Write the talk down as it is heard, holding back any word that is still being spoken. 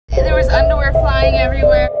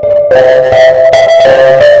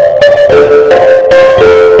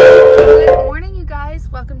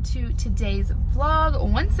today's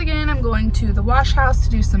vlog. Once again, I'm going to the wash house to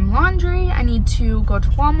do some laundry. I need to go to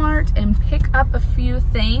Walmart and pick up a few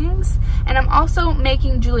things. And I'm also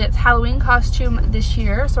making Juliette's Halloween costume this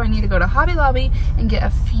year, so I need to go to Hobby Lobby and get a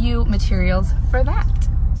few materials for that.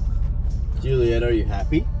 Juliette, are you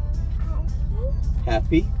happy?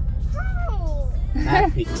 Happy?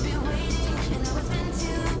 Happy.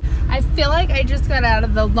 I feel like I just got out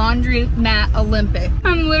of the laundry mat Olympic.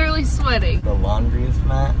 I'm literally sweating. The laundriest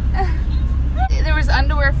mat? There was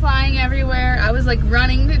underwear flying everywhere. I was like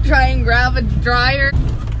running to try and grab a dryer.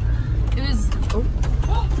 It was,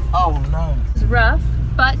 Oh no. It was rough,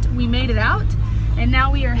 but we made it out. And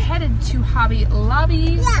now we are headed to Hobby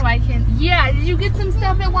Lobby so I can, did you get some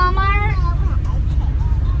stuff at Walmart?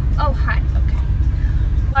 Oh, hi, okay.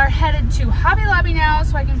 Are headed to Hobby Lobby now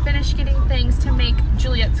so I can finish getting things to make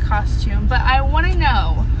Juliette's costume. But I want to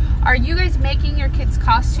know, are you guys making your kids'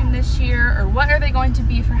 costume this year, or what are they going to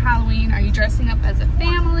be for Halloween? Are you dressing up as a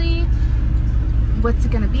family? What's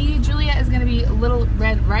it going to be? Juliette is going to be Little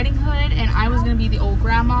Red Riding Hood, and I was going to be the old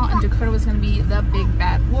grandma, and Dakota was going to be the big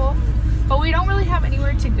bad wolf. But we don't really have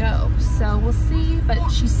anywhere to go, so we'll see. But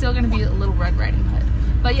she's still going to be Little Red Riding Hood.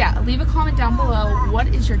 But yeah, leave a comment down below. What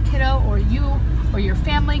is your kiddo or you or your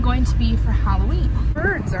family going to be for Halloween?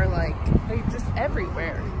 Birds are like, they're just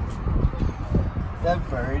everywhere. Is that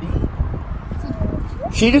birdie?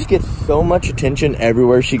 She just gets so much attention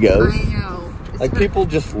everywhere she goes. I know. Like, people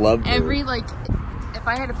just love her. If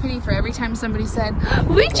I had a penny for every time somebody said,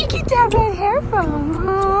 where'd you get that red hair from?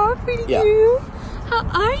 Oh, pretty cute. How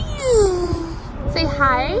are you? Say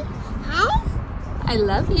hi. Hi. I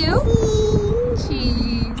love you.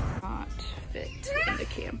 She's not fit in the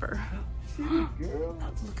camper. Girl.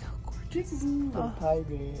 Look how gorgeous.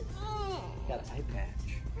 Pirate. Got an eye patch.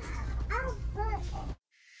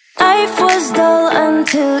 Life was dull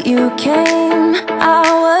until you came. I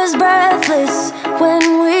was breathless when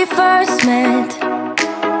we first met.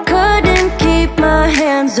 Couldn't keep my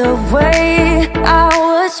hands away. I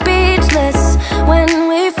was speechless when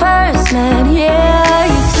we first met. Yeah,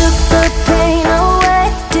 you took the pain away.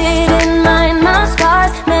 Didn't mind my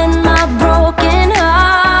scars, mend my broken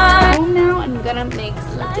heart. Now I'm gonna make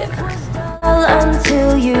some dinner. Life was dull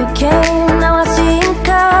until you came. Now I see in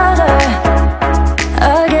color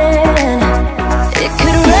again. It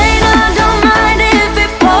could rain, I don't mind if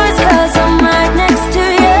it pours, 'cause I'm right next to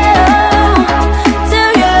you, to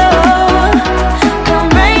you. Come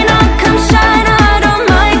rain or come shine, I don't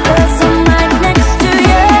mind, 'cause I'm right next to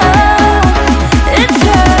you. It's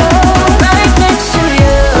you, right next to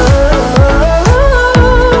you,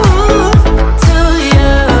 to you,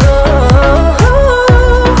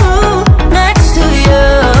 next to you,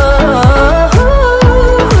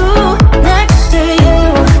 next to you,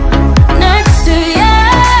 next to you,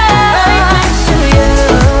 right next to you,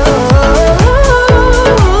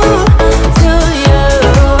 to you.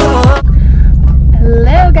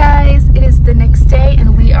 Hello guys, it is the next day and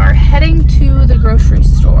we are heading to the grocery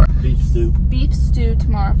store. Beef stew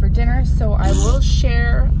tomorrow for dinner, so I will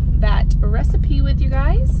share that recipe with you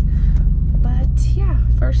guys. But yeah,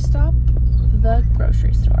 first stop, the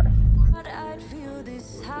grocery store. Thought I'd feel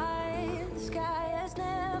this high, the sky has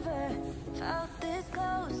never felt this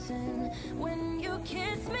close, and when you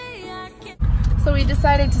kiss me I can. So we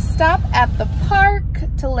decided to stop at the park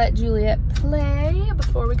to let Juliette play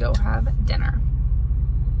before we go have dinner.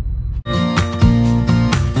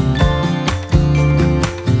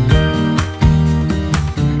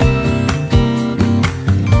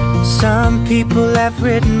 Some people have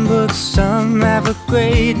written books, some have a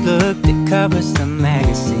great look that covers the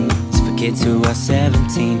magazines for kids who are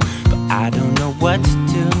 17. But I don't know what to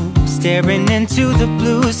do, staring into the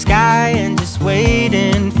blue sky and just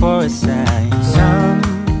waiting for a sign.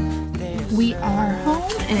 We are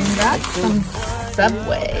home and got some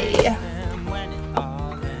Subway.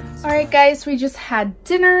 Alright guys, we just had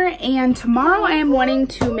dinner and tomorrow I am wanting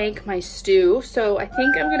to make my stew. So I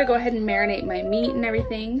think I'm going to go ahead and marinate my meat and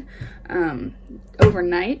everything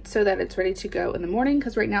overnight so that it's ready to go in the morning,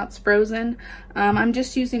 because right now it's frozen. I'm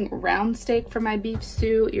just using round steak for my beef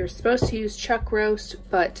stew. You're supposed to use chuck roast,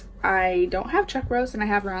 but I don't have chuck roast and I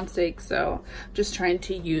have round steak, so I'm just trying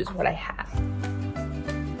to use what I have.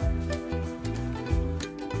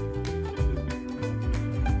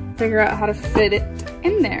 Figure out how to fit it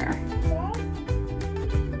in there.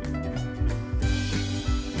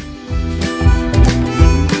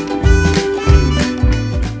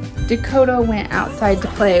 Dakota went outside to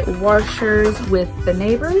play washers with the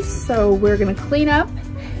neighbors, so we're gonna clean up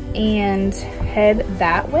and head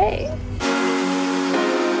that way.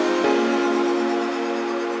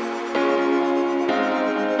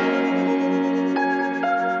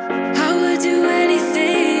 I would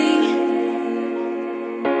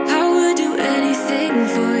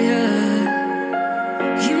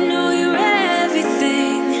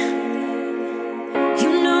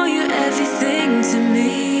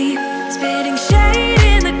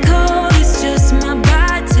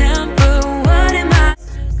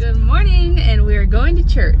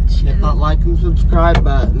church. Hit that like and subscribe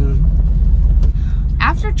button.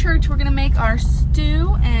 After church, we're gonna make our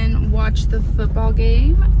stew and watch the football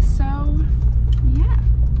game. So, yeah.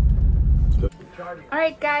 All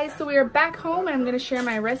right, guys, so we are back home and I'm gonna share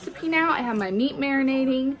my recipe now. I have my meat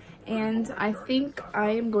marinating and I think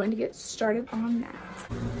I am going to get started on that.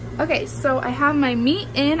 Okay, so I have my meat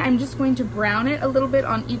in. I'm just going to brown it a little bit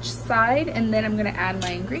on each side and then I'm gonna add my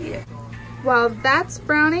ingredients. While that's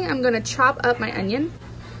browning, I'm gonna chop up my onion.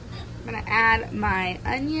 I'm gonna add my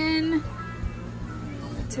onion,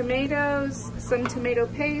 tomatoes, some tomato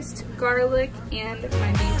paste, garlic, and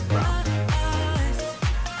my beef broth.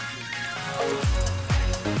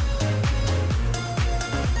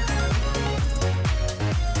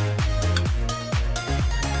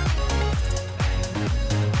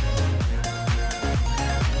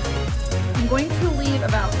 I'm going to leave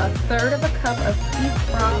about 1/3 of a cup of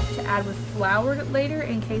beef broth to add with flour later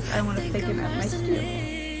in case I want to thicken up my stew.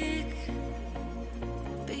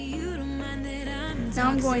 Now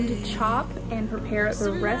I'm going to chop and prepare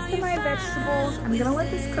the rest of my vegetables. I'm going to let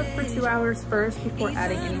this cook for 2 hours first before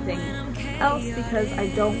adding anything else because I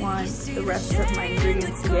don't want the rest of my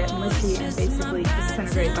ingredients to get mushy and basically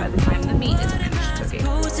disintegrate by the time the meat is finished cooking.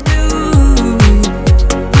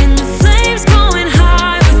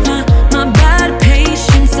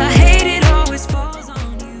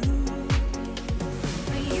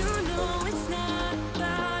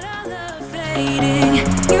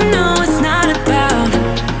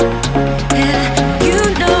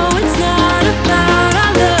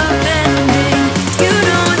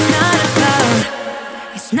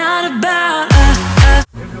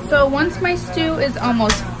 So once my stew is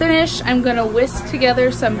almost finished, I'm gonna whisk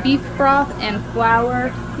together some beef broth and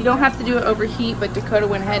flour. You don't have to do it over heat, but Dakota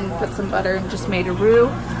went ahead and put some butter and just made a roux.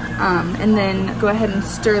 And then go ahead and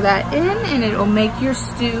stir that in and it will make your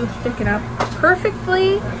stew thicken up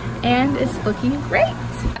perfectly and it's looking great.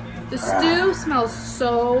 The stew smells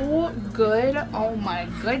so good. Oh my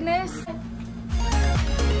goodness.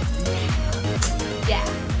 Yeah.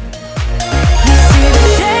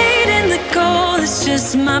 It's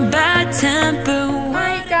just my bad temper.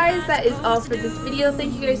 Alright guys, that is all for this video.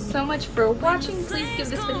 Thank you guys so much for watching. Please give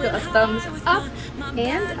this video a thumbs up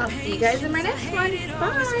and I'll see you guys in my next one.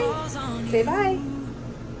 Bye. Say bye.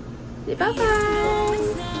 Say bye bye.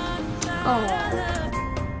 Oh.